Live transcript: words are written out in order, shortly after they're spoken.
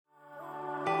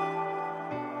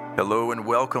Hello and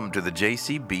welcome to the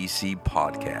JCBC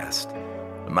podcast.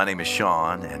 My name is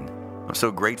Sean, and I'm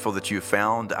so grateful that you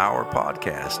found our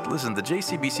podcast. Listen, the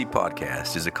JCBC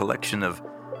podcast is a collection of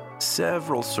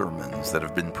several sermons that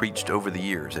have been preached over the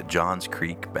years at Johns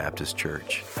Creek Baptist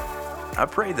Church. I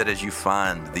pray that as you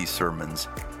find these sermons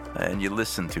and you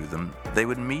listen to them, they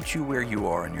would meet you where you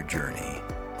are in your journey.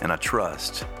 And I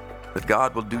trust that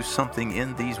God will do something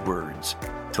in these words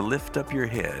to lift up your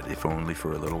head, if only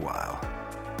for a little while.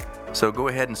 So go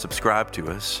ahead and subscribe to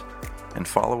us and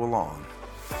follow along.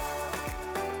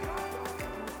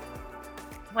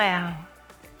 Wow,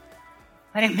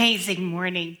 what an amazing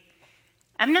morning.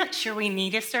 I'm not sure we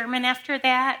need a sermon after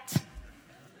that,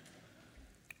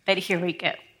 but here we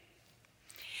go.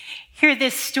 Hear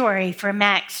this story from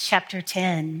Acts chapter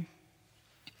 10.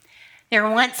 There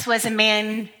once was a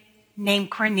man named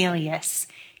Cornelius.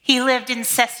 He lived in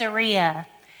Caesarea,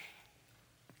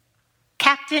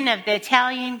 captain of the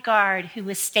Italian guard who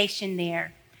was stationed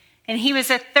there. And he was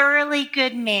a thoroughly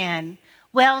good man,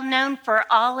 well known for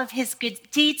all of his good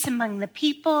deeds among the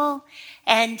people,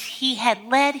 and he had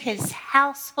led his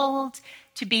household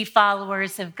to be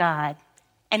followers of God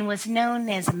and was known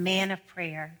as a man of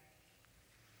prayer.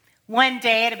 One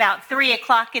day at about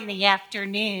 3:00 in the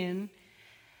afternoon,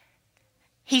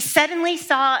 he suddenly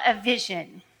saw a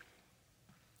vision.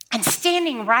 And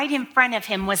standing right in front of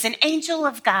him was an angel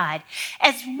of God,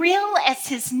 as real as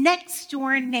his next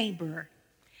door neighbor.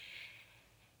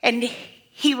 And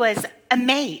he was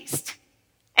amazed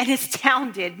and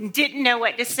astounded and didn't know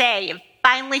what to say. And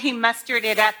finally, he mustered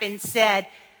it up and said,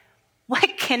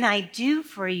 "What can I do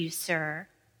for you, sir?"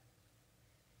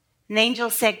 And the angel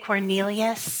said,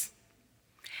 "Cornelius,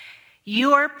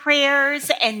 your prayers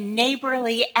and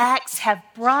neighborly acts have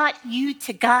brought you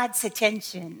to God's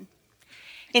attention.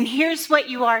 And here's what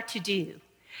you are to do.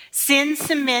 Send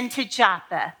some men to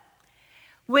Joppa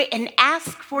and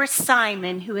ask for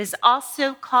Simon, who is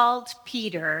also called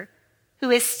Peter, who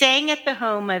is staying at the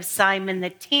home of Simon the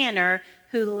tanner,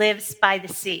 who lives by the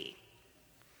sea."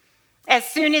 As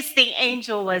soon as the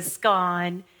angel was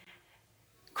gone,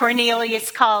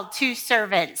 Cornelius called 2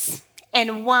 servants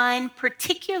and one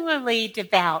particularly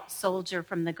devout soldier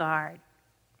from the guard.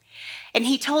 And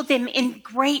he told them in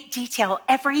great detail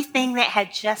everything that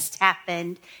had just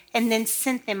happened and then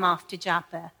sent them off to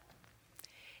Joppa.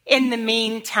 In the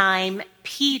meantime,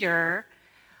 Peter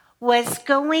was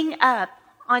going up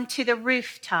onto the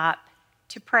rooftop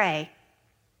to pray.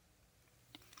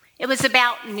 It was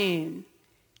about noon,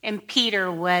 and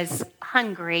Peter was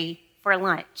hungry for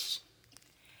lunch.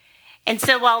 And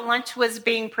so while lunch was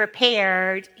being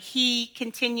prepared, he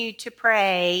continued to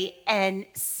pray and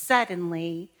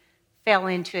suddenly fell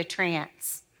into a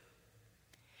trance.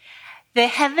 The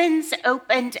heavens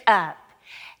opened up,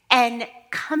 and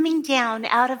coming down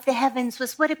out of the heavens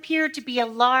was what appeared to be a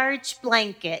large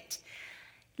blanket,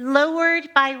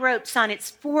 lowered by ropes on its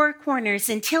 4 corners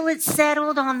until it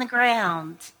settled on the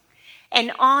ground.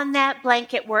 And on that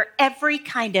blanket were every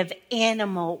kind of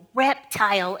animal,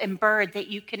 reptile, and bird that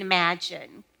you can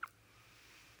imagine.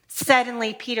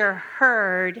 Suddenly, Peter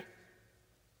heard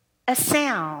a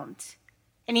sound.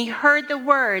 And he heard the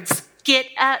words, "Get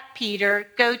up,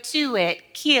 Peter, go to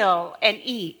it, kill and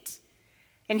eat."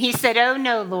 And he said, "Oh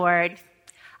no, Lord,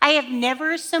 I have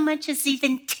never so much as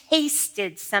even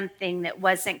tasted something that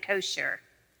wasn't kosher."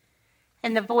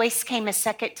 And the voice came a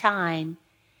second time,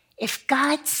 "If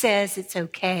God says it's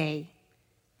okay,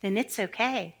 then it's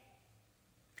okay."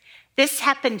 This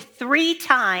happened 3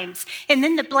 times, and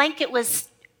then the blanket was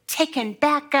taken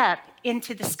back up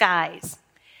into the skies.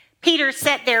 Peter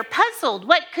sat there puzzled.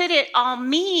 What could it all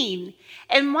mean?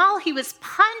 And while he was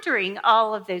pondering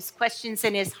all of those questions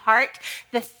in his heart,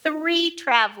 the 3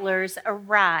 travelers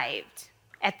arrived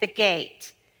at the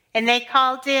gate. And they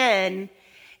called in,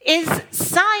 "Is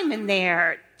Simon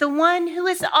there, the one who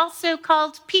is also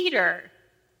called Peter?"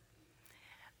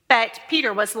 But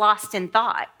Peter was lost in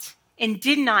thought and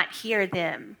did not hear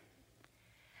them.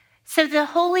 So the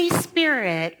Holy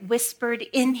Spirit whispered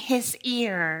in his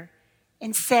ear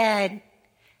and said,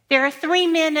 "There are 3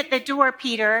 men at the door,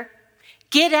 Peter.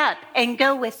 Get up and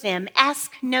go with them.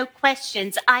 Ask no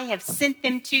questions. I have sent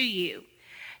them to you."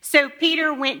 So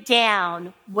Peter went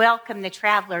down, welcomed the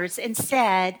travelers, and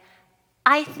said,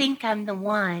 "I think I'm the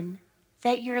one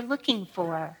that you're looking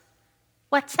for.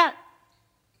 What's up?"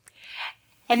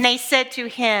 And they said to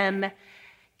him,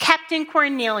 "Captain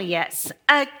Cornelius,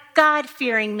 a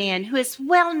God-fearing man who is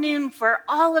well known for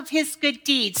all of his good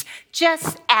deeds,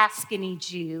 just ask any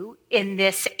Jew in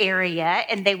this area,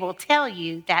 and they will tell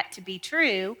you that to be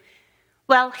true.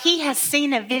 Well, he has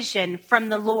seen a vision from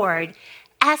the Lord,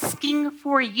 asking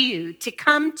for you to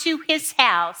come to his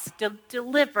house to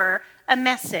deliver a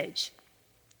message."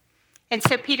 And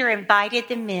so Peter invited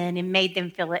them in and made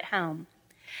them feel at home.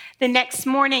 The next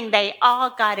morning, they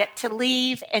all got up to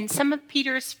leave, and some of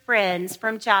Peter's friends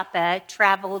from Joppa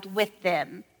traveled with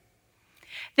them.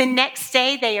 The next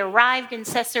day, they arrived in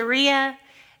Caesarea,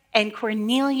 and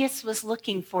Cornelius was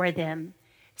looking for them.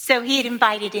 So he had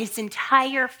invited his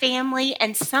entire family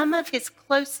and some of his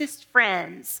closest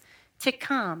friends to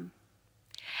come.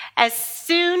 As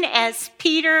soon as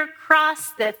Peter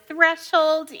crossed the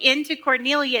threshold into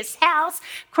Cornelius' house,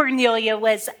 Cornelius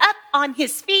was up on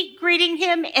his feet greeting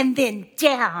him and then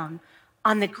down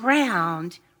on the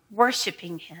ground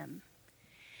worshiping him.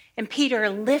 And Peter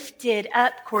lifted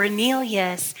up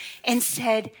Cornelius and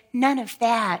said, "None of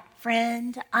that,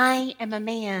 friend. I am a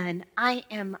man. I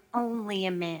am only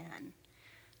a man.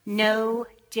 No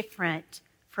different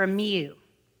from you."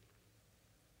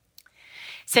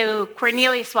 So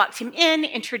Cornelius walked him in,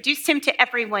 introduced him to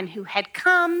everyone who had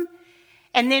come,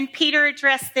 and then Peter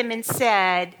addressed them and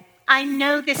said, "I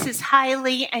know this is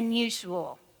highly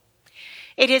unusual.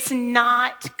 It is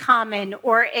not common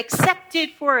or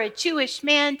accepted for a Jewish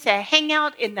man to hang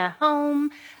out in the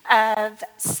home of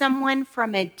someone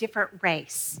from a different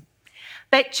race.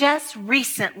 But just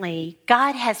recently,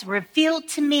 God has revealed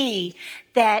to me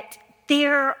that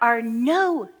there are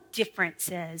no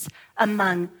differences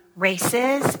among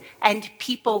races and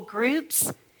people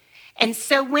groups. And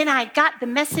so when I got the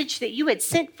message that you had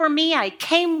sent for me, I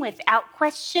came without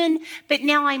question. But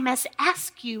now I must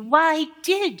ask you, why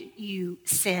did you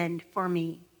send for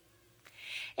me?"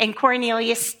 And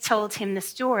Cornelius told him the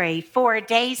story. "4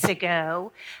 days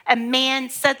ago, a man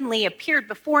suddenly appeared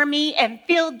before me and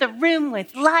filled the room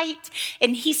with light.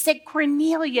 And he said,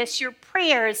 'Cornelius, your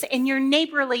prayers and your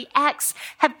neighborly acts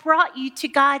have brought you to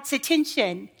God's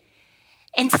attention.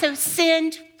 And so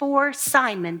send for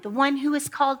Simon, the one who is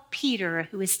called Peter,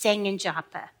 who is staying in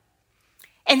Joppa.'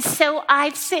 And so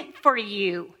I've sent for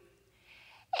you.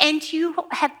 And you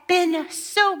have been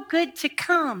so good to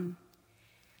come.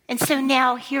 And so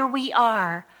now here we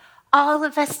are, all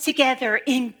of us together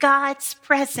in God's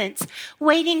presence,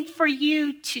 waiting for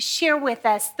you to share with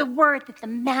us the word that the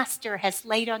Master has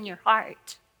laid on your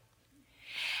heart."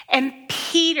 And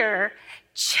Peter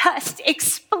just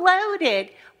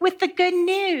exploded with the good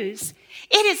news.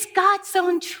 It is God's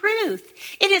own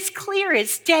truth. It is clear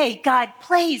as day. God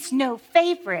plays no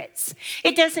favorites.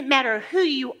 It doesn't matter who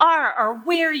you are or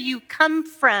where you come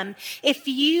from. If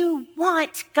you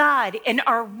want God and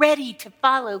are ready to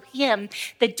follow him,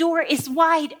 the door is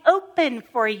wide open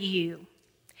for you.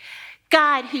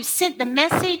 God, who sent the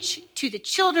message to the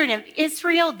children of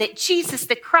Israel that Jesus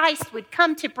the Christ would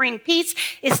come to bring peace,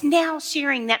 is now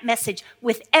sharing that message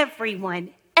with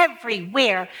everyone,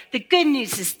 everywhere. The good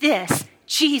news is this: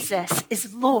 Jesus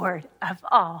is Lord of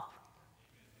all.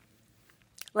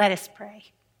 Let us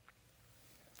pray.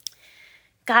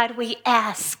 God, we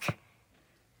ask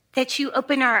that you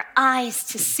open our eyes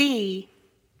to see,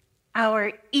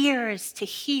 our ears to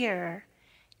hear,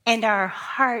 and our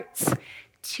hearts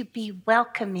to be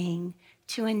welcoming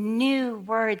to a new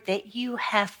word that you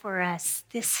have for us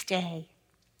this day.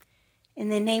 In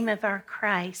the name of our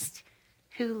Christ,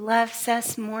 who loves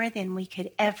us more than we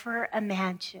could ever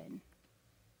imagine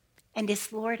and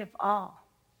is Lord of all,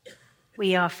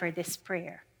 we offer this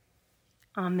prayer.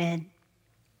 Amen.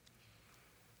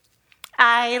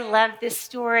 I love this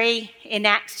story in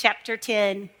Acts chapter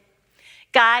 10.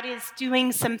 God is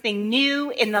doing something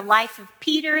new in the life of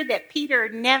Peter that Peter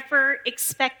never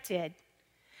expected.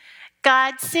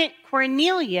 God sent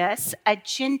Cornelius, a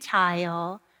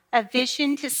Gentile, a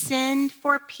vision to send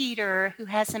for Peter, who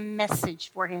has a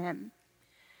message for him.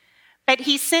 But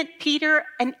he sent Peter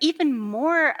an even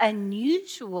more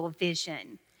unusual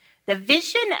vision, the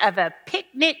vision of a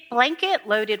picnic blanket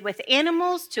loaded with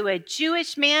animals to a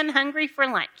Jewish man hungry for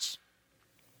lunch.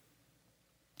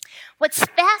 What's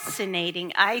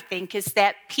fascinating, I think, is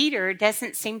that Peter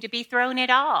doesn't seem to be thrown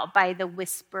at all by the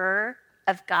whisper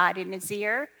of God in his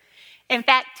ear. In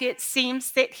fact, it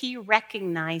seems that he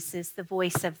recognizes the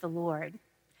voice of the Lord.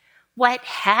 What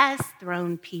has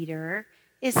thrown Peter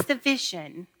is the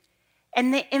vision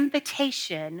and the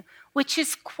invitation, which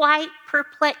is quite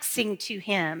perplexing to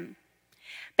him,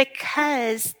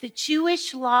 because the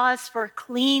Jewish laws for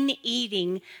clean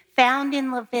eating found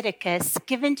in Leviticus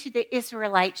given to the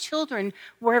Israelite children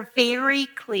were very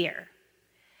clear.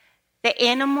 The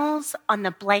animals on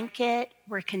the blanket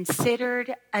were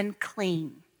considered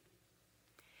unclean.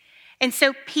 And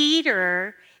so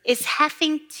Peter is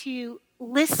having to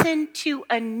listen to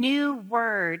a new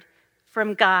word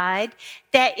from God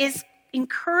that is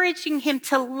encouraging him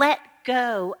to let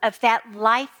go of that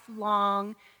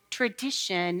lifelong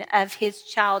tradition of his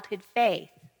childhood faith.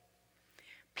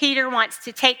 Peter wants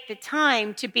to take the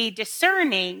time to be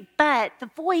discerning, but the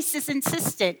voice is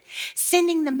insistent,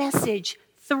 sending the message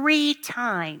 3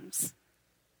 times.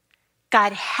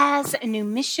 God has a new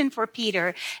mission for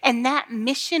Peter, and that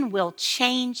mission will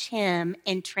change him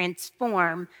and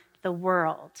transform the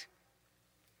world.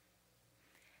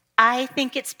 I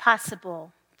think it's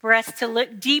possible for us to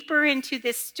look deeper into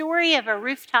this story of a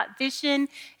rooftop vision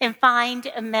and find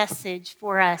a message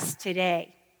for us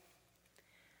today.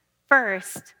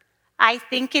 First, I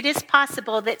think it is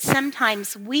possible that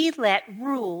sometimes we let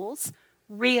rules,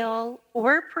 real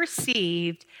or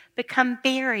perceived, become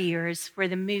barriers for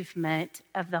the movement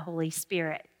of the Holy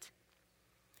Spirit.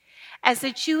 As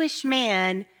a Jewish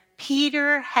man,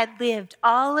 Peter had lived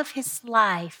all of his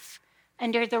life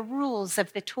under the rules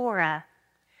of the Torah.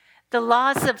 The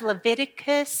laws of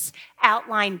Leviticus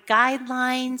outlined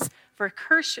guidelines for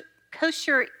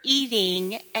kosher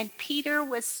eating, and Peter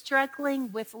was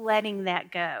struggling with letting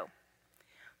that go.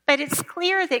 But it's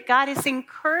clear that God is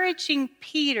encouraging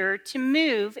Peter to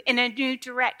move in a new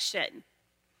direction.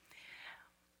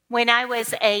 When I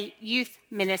was a youth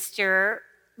minister,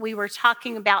 we were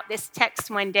talking about this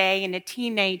text one day, and a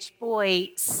teenage boy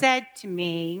said to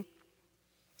me,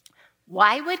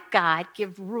 "Why would God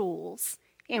give rules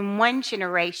in one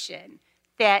generation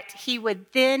that he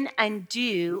would then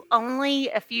undo only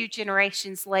a few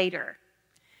generations later?"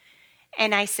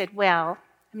 And I said, well,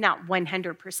 I'm not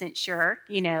 100% sure,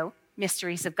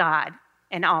 mysteries of God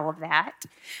and all of that.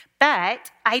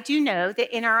 But I do know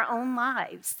that in our own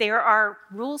lives, there are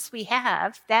rules we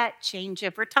have that change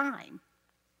over time.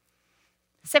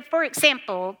 So, for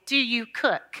example, do you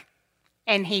cook?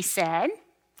 And he said,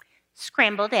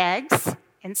 scrambled eggs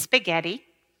and spaghetti.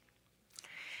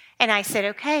 And I said,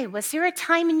 okay, was there a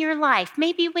time in your life,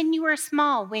 maybe when you were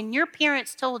small, when your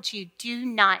parents told you, do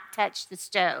not touch the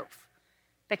stove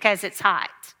because it's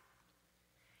hot?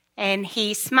 And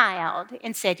he smiled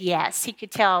and said, yes. He could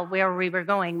tell where we were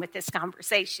going with this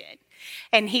conversation.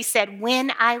 And he said,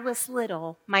 when I was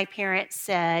little, my parents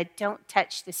said, don't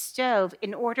touch the stove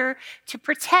in order to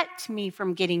protect me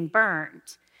from getting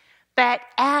burned. But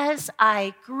as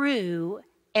I grew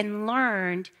and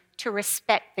learned to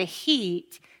respect the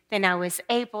heat, then I was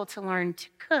able to learn to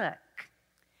cook.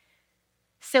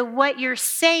 So what you're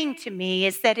saying to me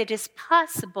is that it is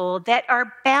possible that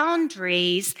our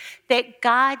boundaries that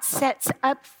God sets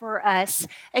up for us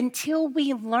until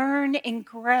we learn and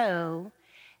grow,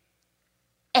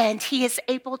 and he is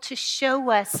able to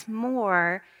show us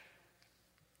more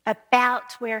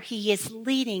about where he is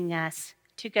leading us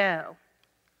to go.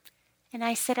 And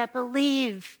I said, I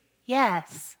believe,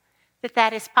 yes,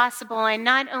 that is possible. And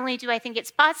not only do I think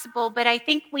it's possible, but I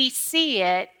think we see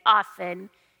it often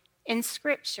in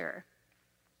Scripture,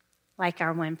 like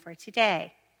our one for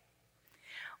today.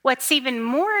 What's even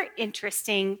more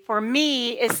interesting for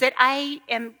me is that I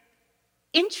am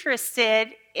interested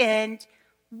in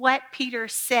what Peter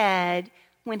said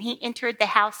when he entered the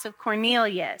house of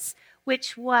Cornelius,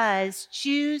 which was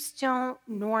Jews don't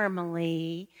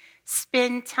normally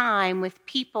spend time with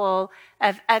people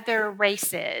of other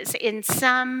races. In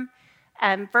some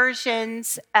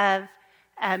versions of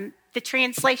the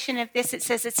translation of this, it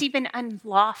says it's even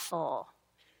unlawful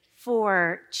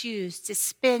for Jews to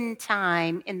spend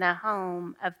time in the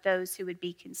home of those who would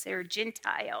be considered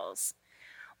Gentiles,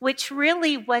 which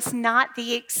really was not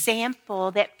the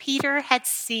example that Peter had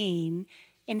seen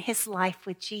in his life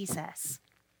with Jesus.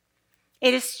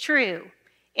 It is true,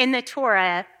 in the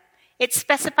Torah, it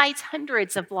specifies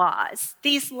hundreds of laws.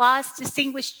 These laws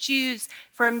distinguish Jews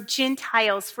from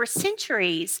Gentiles for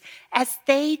centuries as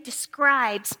they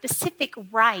describe specific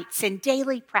rites and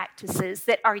daily practices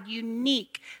that are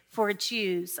unique for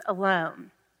Jews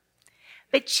alone.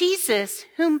 But Jesus,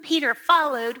 whom Peter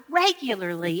followed,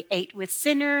 regularly ate with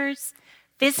sinners,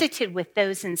 visited with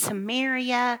those in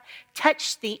Samaria,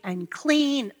 touched the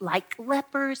unclean like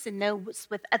lepers and those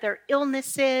with other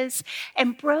illnesses,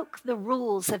 and broke the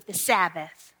rules of the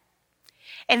Sabbath.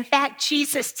 In fact,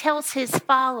 Jesus tells his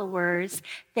followers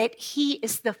that he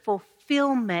is the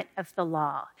fulfillment of the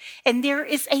law, and there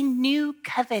is a new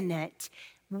covenant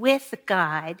with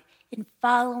God in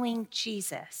following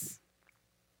Jesus.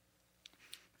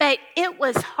 But it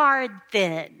was hard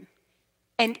then,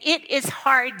 and it is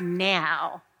hard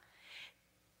now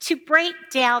to break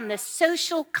down the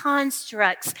social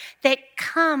constructs that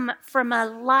come from a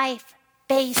life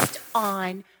based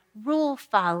on rule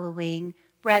following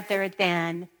rather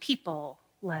than people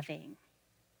loving.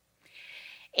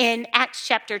 In Acts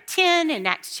chapter 10 and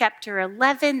Acts chapter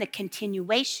 11, the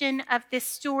continuation of this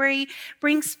story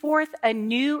brings forth a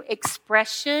new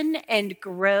expression and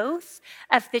growth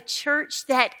of the church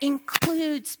that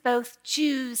includes both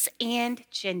Jews and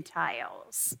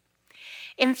Gentiles.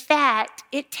 In fact,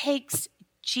 it takes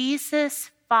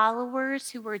Jesus'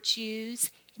 followers who were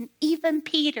Jews, and even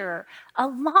Peter, a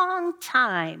long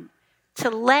time to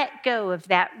let go of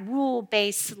that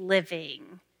rule-based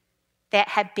living that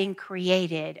had been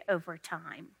created over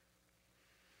time.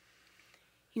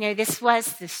 You know, this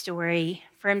was the story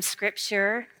from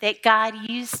Scripture that God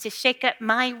used to shake up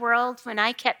my world when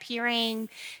I kept hearing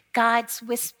God's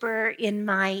whisper in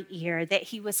my ear that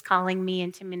he was calling me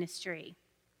into ministry.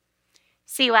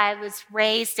 See, I was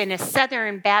raised in a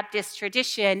Southern Baptist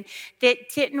tradition that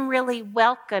didn't really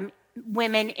welcome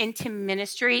women into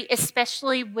ministry,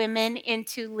 especially women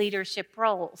into leadership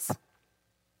roles.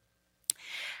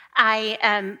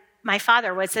 My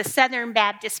father was a Southern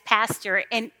Baptist pastor,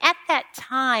 and at that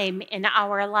time in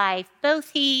our life,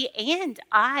 both he and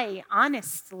I,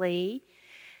 honestly,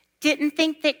 didn't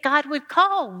think that God would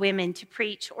call women to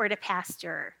preach or to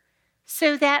pastor.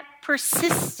 So that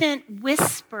persistent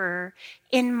whisper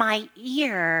in my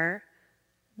ear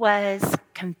was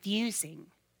confusing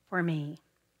for me.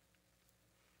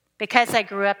 Because I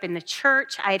grew up in the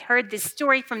church, I'd heard this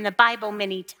story from the Bible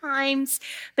many times,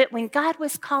 but when God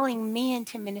was calling me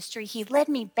into ministry, he led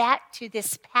me back to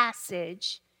this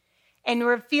passage and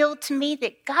revealed to me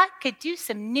that God could do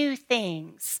some new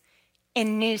things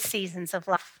in new seasons of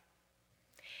life.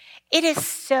 It is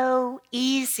so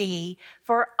easy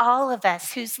for all of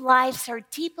us whose lives are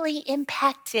deeply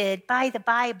impacted by the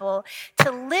Bible to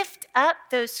lift up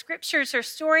those scriptures or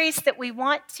stories that we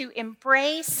want to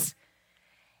embrace,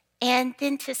 and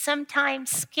then to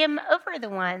sometimes skim over the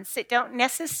ones that don't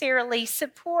necessarily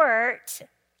support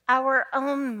our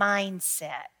own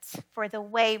mindset for the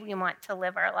way we want to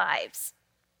live our lives.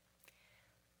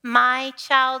 My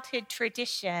childhood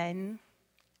tradition,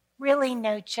 really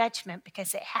no judgment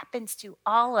because it happens to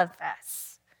all of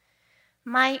us.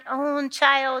 My own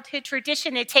childhood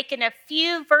tradition had taken a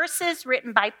few verses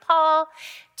written by Paul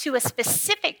to a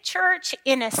specific church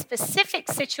in a specific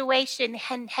situation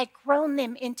and had grown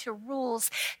them into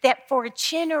rules that for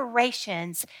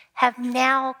generations have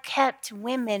now kept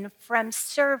women from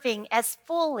serving as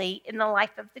fully in the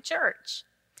life of the church.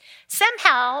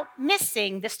 Somehow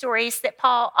missing the stories that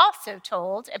Paul also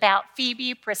told about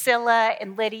Phoebe, Priscilla,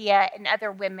 and Lydia and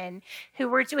other women who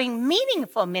were doing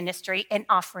meaningful ministry and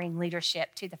offering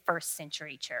leadership to the first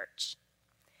century church.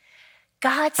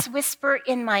 God's whisper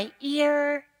in my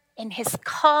ear and his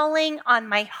calling on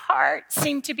my heart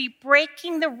seemed to be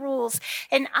breaking the rules,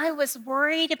 and I was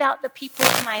worried about the people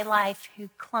in my life who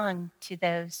clung to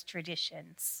those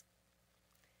traditions.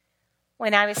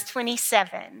 When I was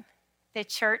 27, the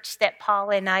church that Paul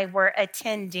and I were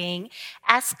attending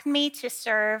asked me to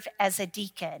serve as a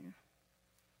deacon.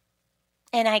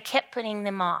 And I kept putting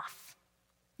them off,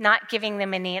 not giving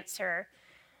them an answer,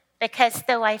 because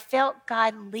though I felt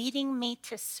God leading me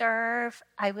to serve,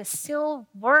 I was still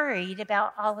worried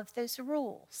about all of those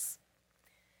rules.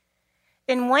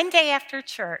 Then one day after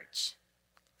church,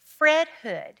 Fred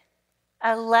Hood,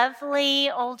 a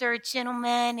lovely older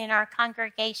gentleman in our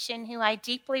congregation who I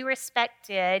deeply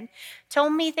respected,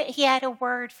 told me that he had a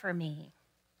word for me.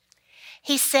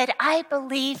 He said, "I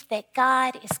believe that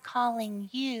God is calling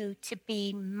you to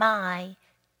be my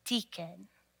deacon."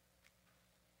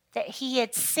 That he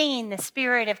had seen the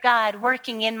Spirit of God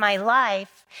working in my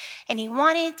life, and he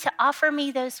wanted to offer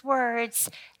me those words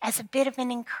as a bit of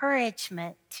an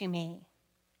encouragement to me.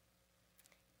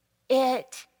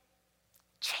 It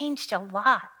changed a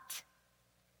lot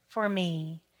for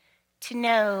me to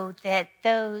know that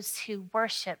those who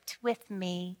worshiped with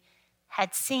me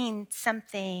had seen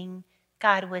something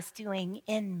God was doing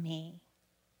in me.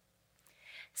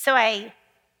 So I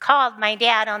called my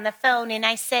dad on the phone and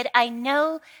I said, "I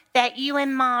know that you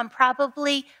and Mom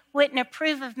probably wouldn't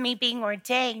approve of me being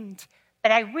ordained,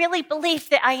 but I really believe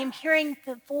that I am hearing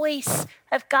the voice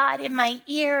of God in my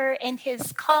ear and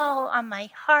his call on my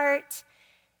heart."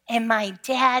 And my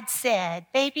dad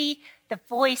said, "Baby, the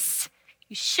voice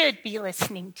you should be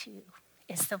listening to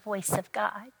is the voice of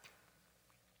God.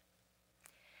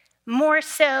 More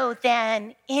so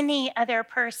than any other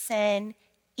person,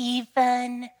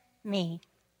 even me."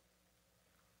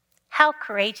 How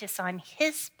courageous on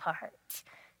his part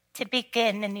to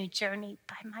begin a new journey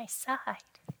by my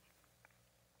side.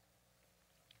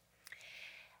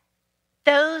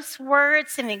 Those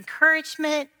words of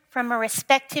encouragement from a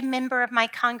respected member of my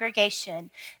congregation,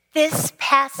 This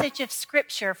passage of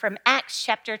scripture from Acts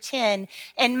chapter 10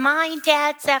 and my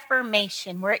dad's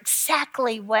affirmation were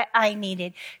exactly what I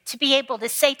needed to be able to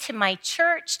say to my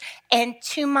church and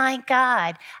to my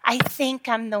God, I think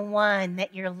I'm the one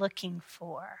that you're looking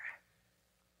for.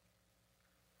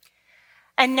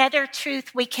 Another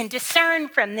truth we can discern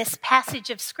from this passage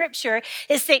of scripture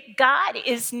is that God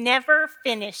is never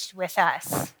finished with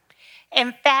us.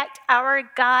 In fact, our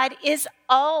God is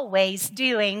always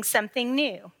doing something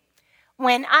new.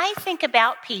 When I think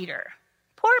about Peter,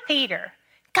 poor Peter,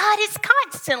 God is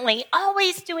constantly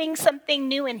always doing something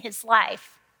new in his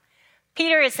life.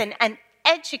 Peter is an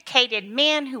uneducated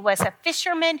man who was a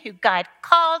fisherman who God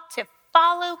called to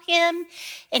follow him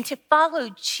and to follow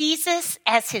Jesus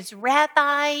as his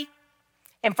rabbi.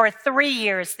 And for 3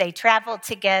 years, they traveled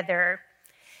together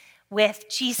with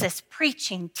Jesus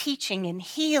preaching, teaching, and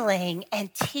healing,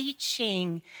 and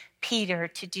teaching Peter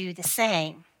to do the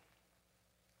same.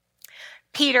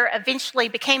 Peter eventually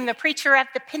became the preacher of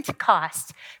the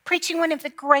Pentecost, preaching one of the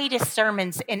greatest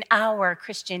sermons in our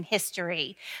Christian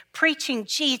history, preaching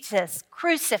Jesus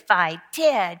crucified,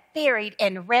 dead, buried,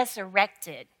 and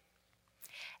resurrected.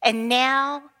 And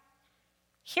now,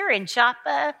 here in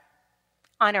Joppa,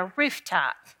 on a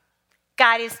rooftop,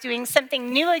 God is doing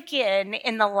something new again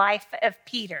in the life of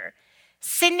Peter,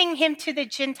 sending him to the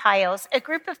Gentiles, a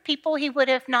group of people he would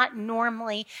have not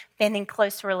normally been in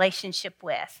close relationship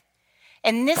with.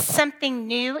 And this something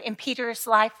new in Peter's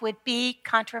life would be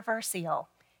controversial.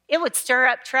 It would stir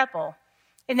up trouble.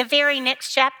 In the very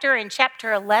next chapter, in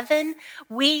chapter 11,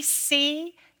 we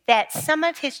see that some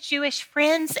of his Jewish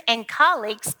friends and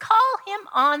colleagues call him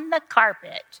on the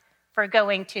carpet for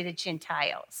going to the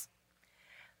Gentiles.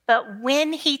 But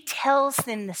when he tells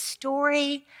them the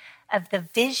story of the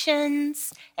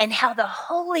visions and how the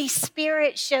Holy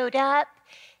Spirit showed up,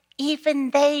 even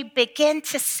they begin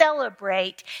to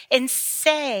celebrate and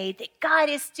say that God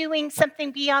is doing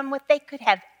something beyond what they could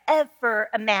have ever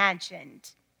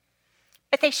imagined.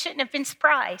 But they shouldn't have been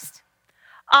surprised.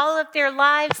 All of their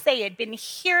lives, they had been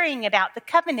hearing about the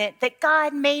covenant that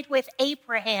God made with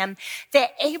Abraham,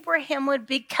 that Abraham would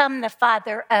become the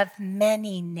father of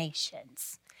many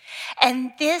nations.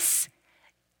 And this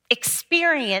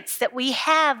experience that we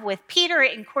have with Peter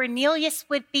and Cornelius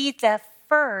would be the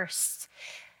first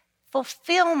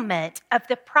fulfillment of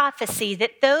the prophecy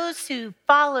that those who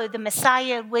follow the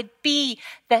Messiah would be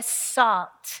the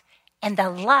salt and the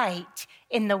light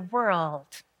in the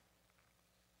world.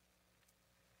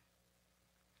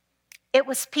 It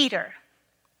was Peter,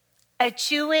 a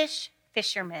Jewish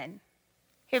fisherman,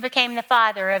 who became the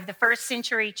father of the first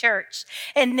century church.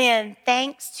 And then,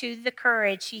 thanks to the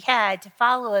courage he had to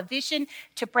follow a vision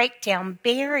to break down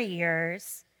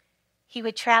barriers, he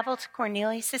would travel to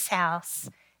Cornelius' house,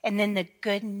 and then the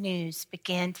good news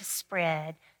began to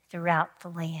spread throughout the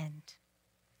land.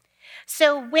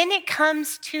 So when it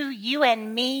comes to you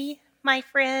and me, my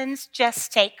friends,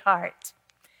 just take heart.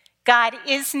 God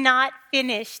is not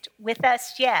finished with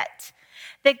us yet.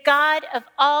 The God of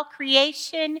all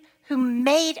creation who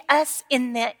made us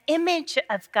in the image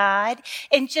of God,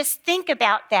 and just think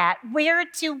about that. Where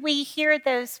do we hear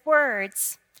those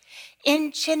words?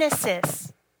 In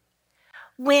Genesis.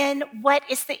 What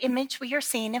is the image we are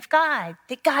seeing of God?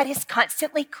 That God is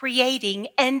constantly creating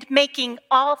and making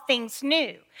all things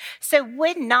new. So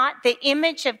would not the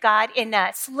image of God in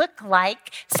us look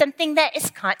like something that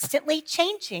is constantly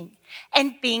changing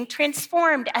and being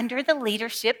transformed under the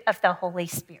leadership of the Holy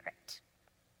Spirit?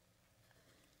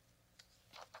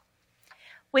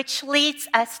 Which leads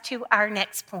us to our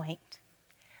next point.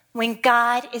 When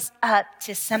God is up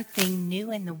to something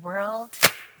new in the world,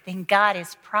 then God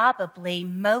is probably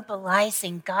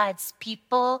mobilizing God's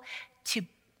people to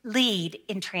lead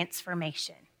in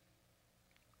transformation.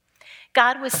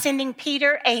 God was sending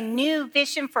Peter a new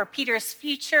vision for Peter's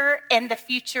future and the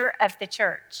future of the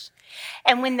church.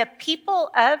 And when the people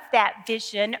of that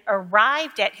vision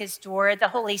arrived at his door, the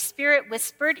Holy Spirit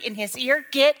whispered in his ear,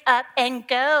 "Get up and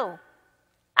go.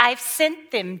 I've sent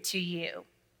them to you."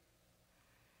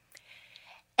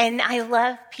 And I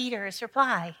love Peter's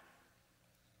reply.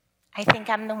 I think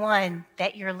I'm the one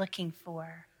that you're looking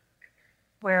for.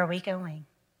 Where are we going?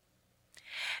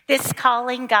 This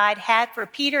calling God had for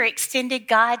Peter extended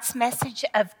God's message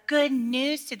of good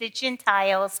news to the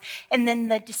Gentiles, and then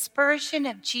the dispersion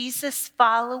of Jesus'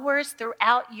 followers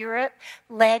throughout Europe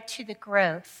led to the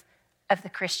growth of the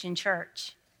Christian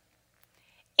church.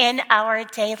 In our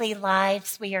daily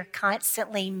lives, we are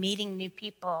constantly meeting new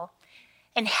people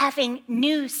and having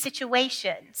new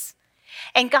situations.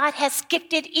 And God has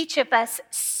gifted each of us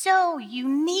so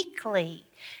uniquely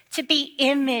to be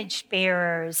image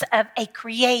bearers of a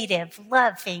creative,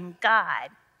 loving God.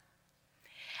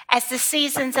 As the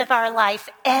seasons of our life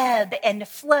ebb and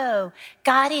flow,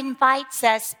 God invites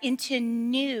us into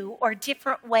new or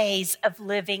different ways of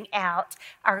living out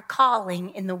our calling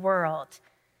in the world.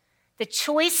 The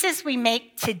choices we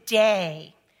make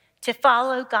today to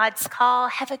follow God's call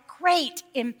have a great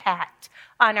impact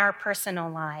on our personal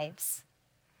lives.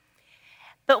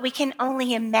 But we can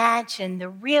only imagine the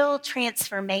real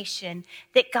transformation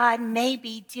that God may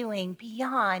be doing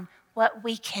beyond what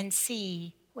we can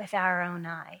see with our own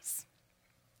eyes.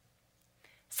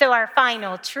 So our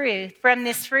final truth from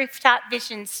this rooftop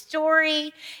vision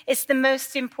story is the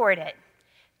most important.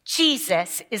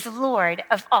 Jesus is Lord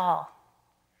of all.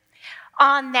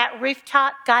 On that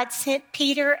rooftop, God sent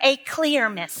Peter a clear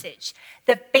message.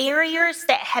 The barriers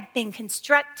that had been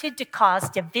constructed to cause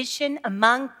division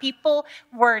among people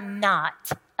were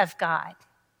not of God.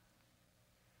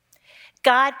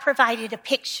 God provided a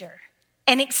picture,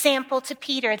 an example to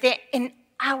Peter that in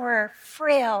our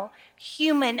frail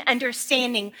human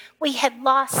understanding, we had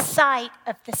lost sight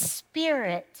of the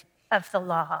spirit of the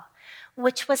law,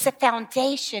 which was a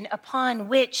foundation upon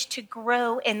which to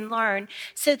grow and learn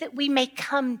so that we may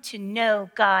come to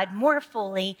know God more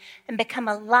fully and become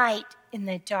a light in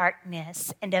the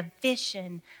darkness and a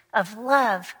vision of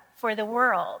love for the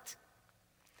world.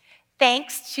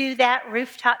 Thanks to that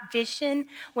rooftop vision,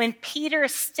 when Peter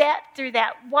stepped through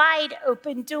that wide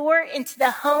open door into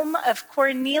the home of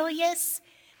Cornelius,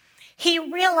 he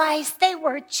realized they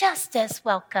were just as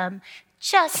welcome,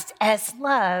 just as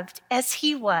loved as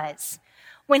he was.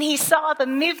 When he saw the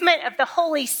movement of the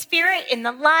Holy Spirit in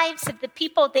the lives of the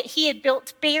people that he had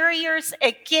built barriers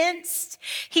against,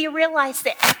 he realized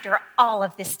that after all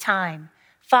of this time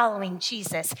following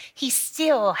Jesus, he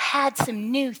still had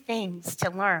some new things to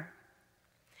learn.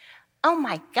 Oh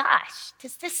my gosh,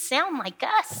 does this sound like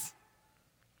us?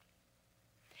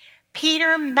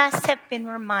 Peter must have been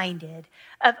reminded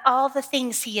of all the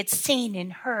things he had seen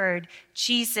and heard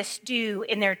Jesus do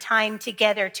in their time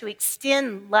together to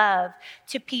extend love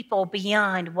to people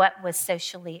beyond what was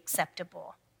socially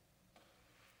acceptable.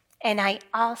 And I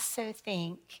also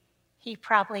think he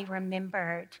probably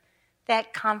remembered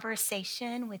that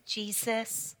conversation with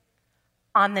Jesus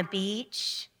on the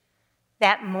beach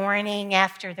that morning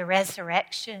after the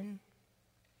resurrection,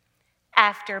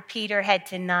 after Peter had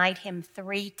denied him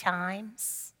 3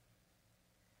 times,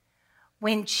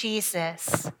 when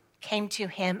Jesus came to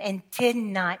him and did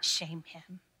not shame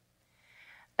him,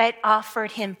 but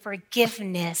offered him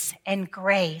forgiveness and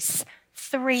grace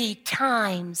 3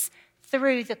 times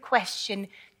through the question,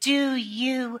 "Do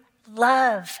you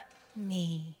love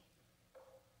me?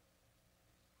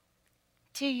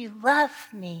 Do you love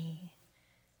me?"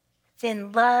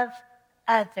 Then love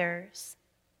others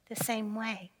the same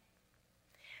way.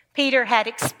 Peter had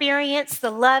experienced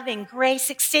the love and grace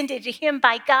extended to him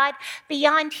by God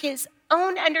beyond his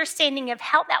own understanding of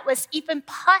how that was even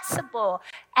possible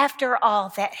after all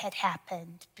that had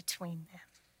happened between them.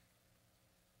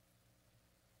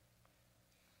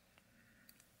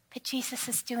 But Jesus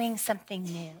is doing something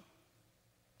new.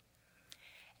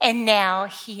 And now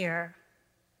here,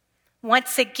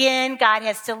 once again, God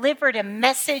has delivered a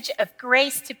message of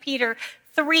grace to Peter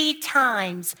 3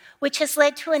 times, which has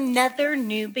led to another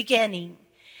new beginning.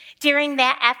 During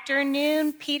that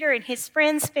afternoon, Peter and his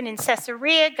friends spent in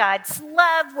Caesarea. God's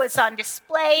love was on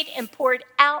display and poured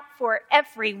out for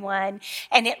everyone,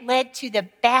 and it led to the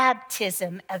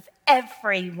baptism of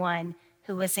everyone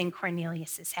who was in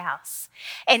Cornelius' house.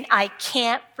 And I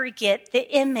can't forget the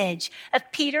image of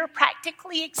Peter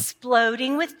practically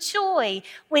exploding with joy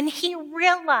when he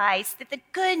realized that the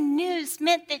good news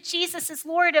meant that Jesus is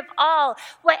Lord of all.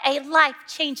 What a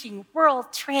life-changing,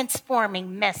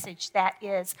 world-transforming message that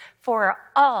is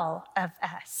for all of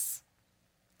us.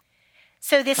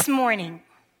 So this morning,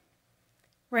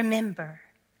 remember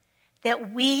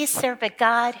that we serve a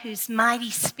God whose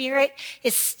mighty spirit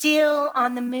is still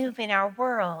on the move in our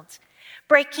world,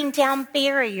 breaking down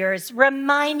barriers,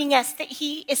 reminding us that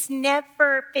he is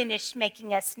never finished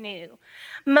making us new,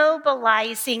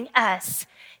 mobilizing us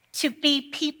to be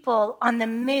people on the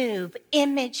move,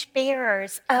 image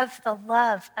bearers of the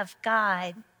love of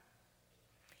God,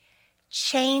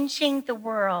 changing the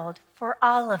world for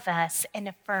all of us and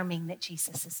affirming that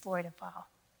Jesus is Lord of all.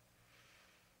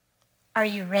 Are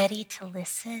you ready to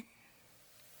listen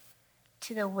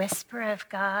to the whisper of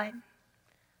God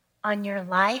on your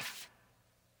life?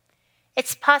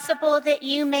 It's possible that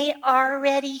you may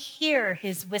already hear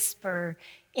his whisper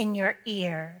in your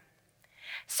ear.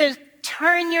 So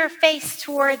turn your face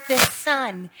toward the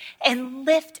sun and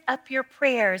lift up your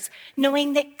prayers,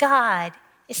 knowing that God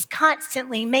is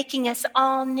constantly making us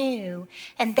all new,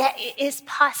 and that it is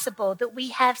possible that we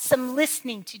have some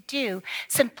listening to do,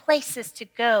 some places to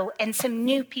go, and some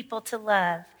new people to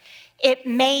love. It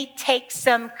may take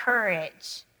some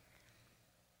courage,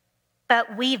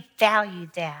 but we value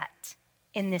that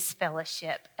in this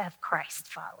fellowship of Christ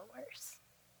followers.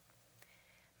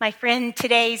 My friend,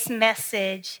 today's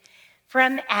message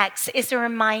from Acts is a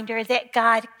reminder that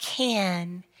God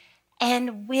can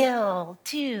and will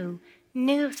do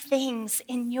new things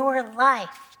in your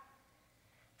life.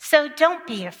 So don't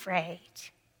be afraid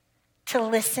to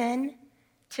listen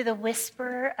to the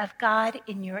whisper of God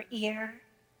in your ear,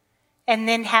 and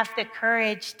then have the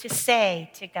courage to say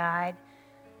to God,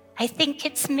 I think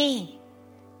it's me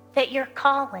that you're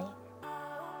calling.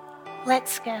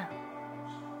 Let's go.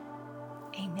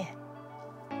 Amen.